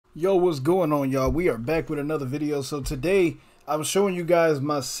Yo, what's going on, y'all? We are back with another video. So today I was showing you guys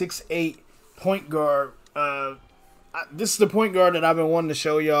my 6'8" point guard. This is the point guard that I've been wanting to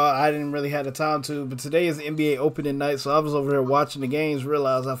show y'all. I didn't really have the time to, but today is the NBA opening night, so I was over here watching the games,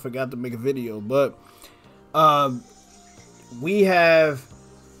 realized I forgot to make a video. But we have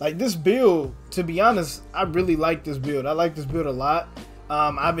like this build. To be honest, I really like this build. I like this build a lot.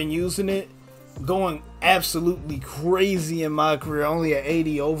 I've been using it, going absolutely crazy in my career. Only at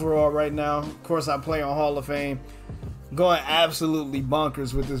 80 overall right now. Of course, I play on Hall of Fame. Going absolutely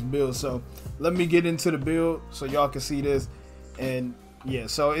bonkers with this build. So let me get into the build so y'all can see this. And yeah,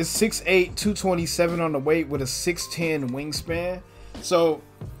 so it's 6'8", 227 on the weight with a 6'10 wingspan. So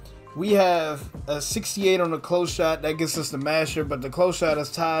we have a 68 on the close shot. That gets us the masher, but the close shot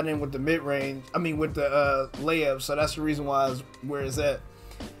is tied in with the mid range. I mean with the layup. So that's the reason why it's where it's at.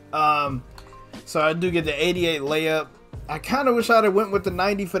 So I do get the 88 layup. I kind of wish I'd have went with the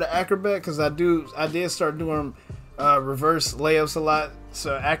 90 for the acrobat, because I did start doing reverse layups a lot.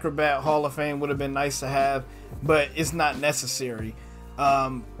 So acrobat Hall of Fame would have been nice to have, but it's not necessary.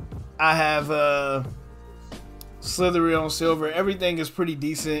 I have slithery on silver. Everything is pretty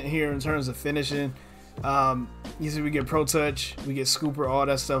decent here in terms of finishing. You see we get pro touch, we get scooper, all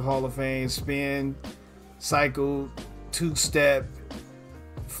that stuff, Hall of Fame, spin, cycle, two-step,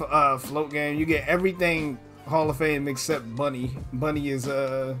 float game. You get everything Hall of Fame except bunny. Bunny is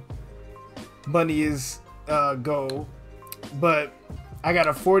gold. But I got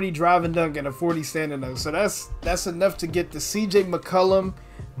a 40 driving dunk and a 40 standing dunk. So that's enough to get the CJ McCollum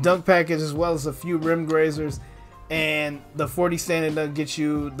dunk package, as well as a few rim grazers. And the 40 standing dunk gets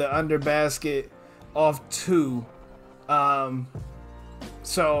you the under basket off 2.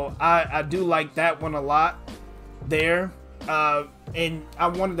 So I do like that one a lot there. And I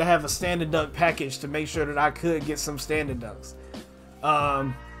wanted to have a standing dunk package to make sure that I could get some standing dunks.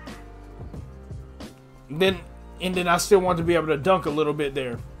 Then I still want to be able to dunk a little bit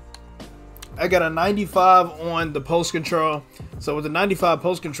there. I got a 95 on the post control. So with the 95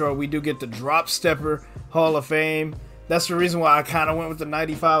 post control, we do get the drop stepper Hall of Fame. That's the reason why I kind of went with the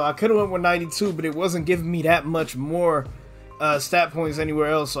 95. I could have went with 92, but it wasn't giving me that much more stat points anywhere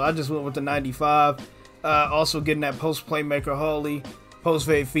else. So I just went with the 95. Also getting that post playmaker Hawley, post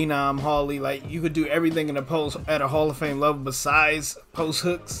fade phenom Hawley. Like, you could do everything in the post at a Hall of Fame level besides post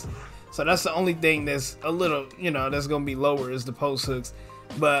hooks. So that's the only thing that's a little, that's gonna be lower, is the post hooks.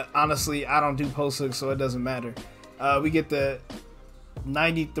 But honestly, I don't do post hooks, so it doesn't matter. We get the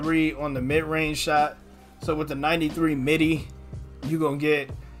 93 on the mid range shot. So with the 93 midi, you gonna get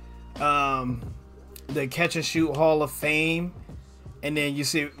the catch and shoot Hall of Fame. And then you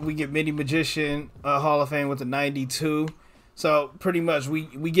see we get Midi Magician Hall of Fame with the 92. So pretty much we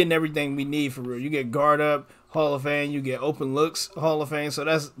getting everything we need for real. You get guard up Hall of Fame, you get open looks Hall of Fame. So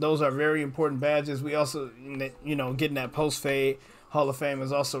those are very important badges. We also, getting that post fade Hall of Fame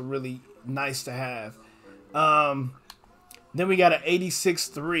is also really nice to have. Then we got an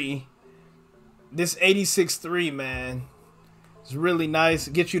 86-3. This 86-3, man, is really nice.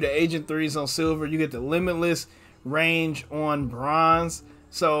 Get you the Agent 3s on silver. You get the limitless range on bronze.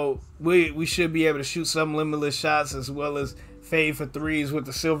 So we should be able to shoot some limitless shots, as well as fade for 3s with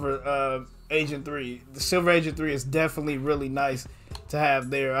the silver Agent 3. The silver Agent 3 is definitely really nice to have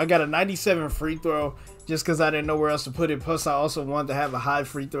there. I got a 97 free throw just because I didn't know where else to put it. Plus, I also wanted to have a high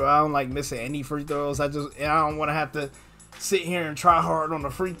free throw. I don't like missing any free throws. I don't want to have to sit here and try hard on the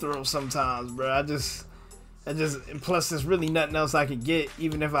free throw sometimes, bro. And plus, there's really nothing else I could get.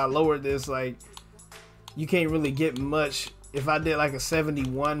 Even if I lowered this, like, you can't really get much. If I did like a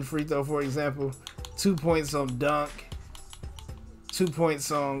 71 free throw, for example, 2 points on dunk, 2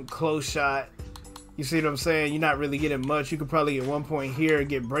 points on close shot, you see what I'm saying? You're not really getting much. You could probably get 1 point here and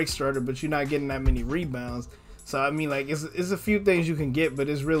get break starter, but you're not getting that many rebounds. So I mean, like, it's a few things you can get, but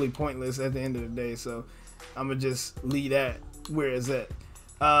it's really pointless at the end of the day. So I'm gonna just leave that where it's at.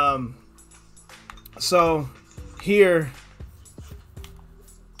 So here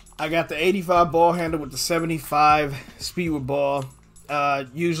I got the 85 ball handle with the 75 speed with ball.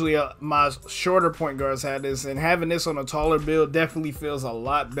 Usually my shorter point guards had this, and having this on a taller build definitely feels a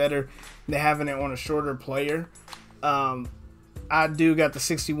lot better than having it on a shorter player. I do got the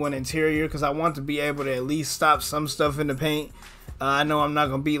 61 interior because I want to be able to at least stop some stuff in the paint. I know I'm not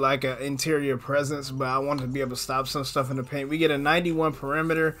going to be like an interior presence, but I want to be able to stop some stuff in the paint. We get a 91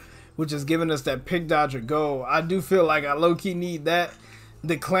 perimeter, which is giving us that pick dodger goal. I do feel like I low-key need that.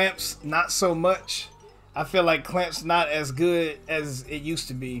 The clamps, not so much. I feel like clamps not as good as it used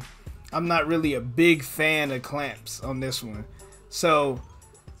to be. I'm not really a big fan of clamps on this one. So,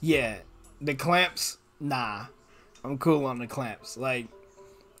 yeah, the clamps, nah. I'm cool on the clamps. Like,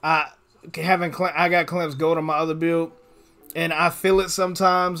 I got clamps gold on my other build, and I feel it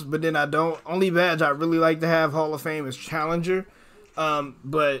sometimes, but then I don't. Only badge I really like to have Hall of Fame is Challenger, or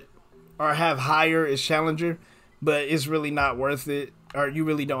have higher is Challenger, but it's really not worth it, or you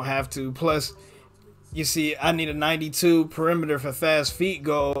really don't have to. Plus, you see, I need a 92 perimeter for fast feet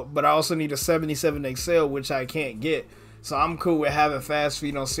gold, but I also need a 77 excel, which I can't get. So I'm cool with having fast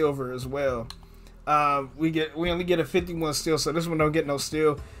feet on silver as well. We only get a 51 steal, so this one don't get no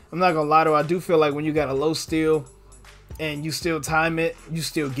steal. I'm not gonna lie though, I do feel like when you got a low steal and you still time it, you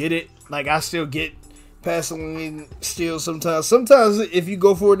still get it. Like I still get passing steal sometimes. Sometimes if you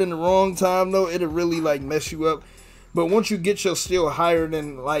go for it in the wrong time though, it'll really like mess you up. But once you get your steal higher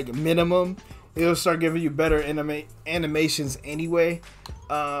than like minimum, it'll start giving you better animations anyway.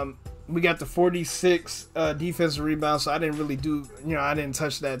 We got the 46 defensive rebound, so I didn't really do, I didn't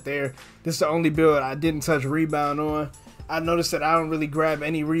touch that there. This is the only build I didn't touch rebound on. I noticed that I don't really grab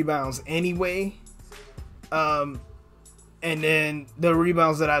any rebounds anyway. And then the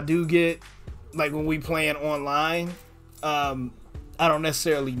rebounds that I do get, like when we playing online, I don't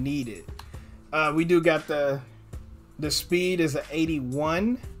necessarily need it. We do got the speed is an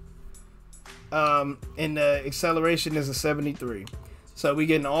 81. And the acceleration is a 73. So we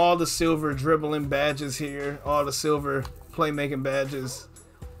getting all the silver dribbling badges here, all the silver playmaking badges.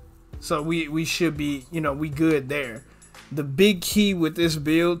 So we should be, we good there. The big key with this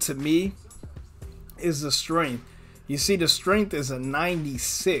build to me is the strength. You see the strength is a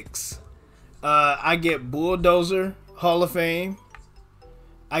 96. I get Bulldozer, Hall of Fame.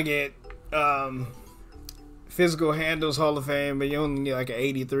 I get Physical Handles, Hall of Fame, but you only need like an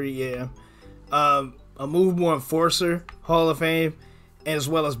 83, yeah. A Movable Enforcer, Hall of Fame, as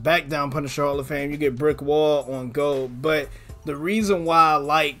well as Back Down Punisher, Hall of Fame. You get Brick Wall on gold. But the reason why I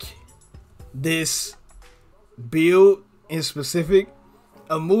like this build in specific,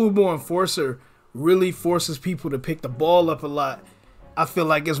 a Movable Enforcer really forces people to pick the ball up a lot. I feel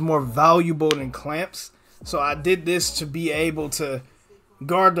like it's more valuable than clamps. So I did this to be able to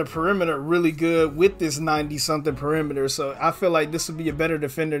guard the perimeter really good with this 90-something perimeter. So I feel like this would be a better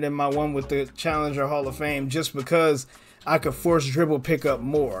defender than my one with the Challenger Hall of Fame, just because I could force dribble pick up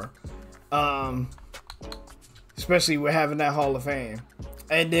more, especially with having that Hall of Fame.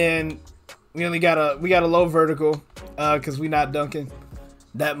 And then we got a low vertical because we not dunking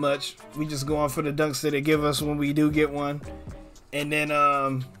that much. We just going for the dunks that they give us when we do get one. And then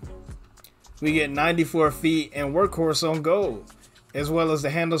we get 94 feet and workhorse on gold, as well as the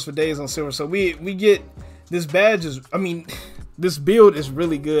handles for days on silver. So we get this badge is, this build is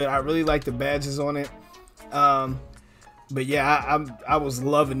really good. I really like the badges on it. But yeah, I was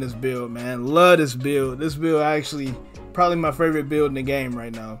loving this build, man. Love this build. This build actually probably my favorite build in the game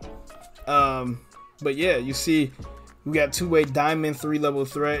right now. But yeah, you see we got two-way diamond 3-level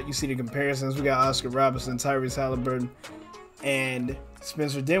threat. You see the comparisons. We got Oscar Robertson, Tyrese Halliburton, and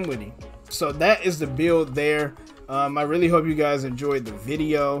Spencer Dinwiddie. So that is the build there. I really hope you guys enjoyed the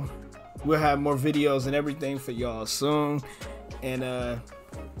video. We'll have more videos and everything for y'all soon. And I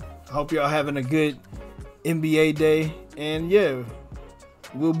hope y'all having a good NBA day. And yeah,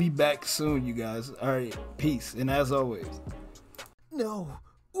 we'll be back soon, you guys. All right, peace. And as always, no,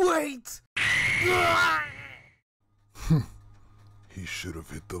 wait. He should have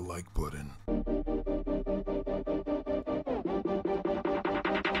hit the like button.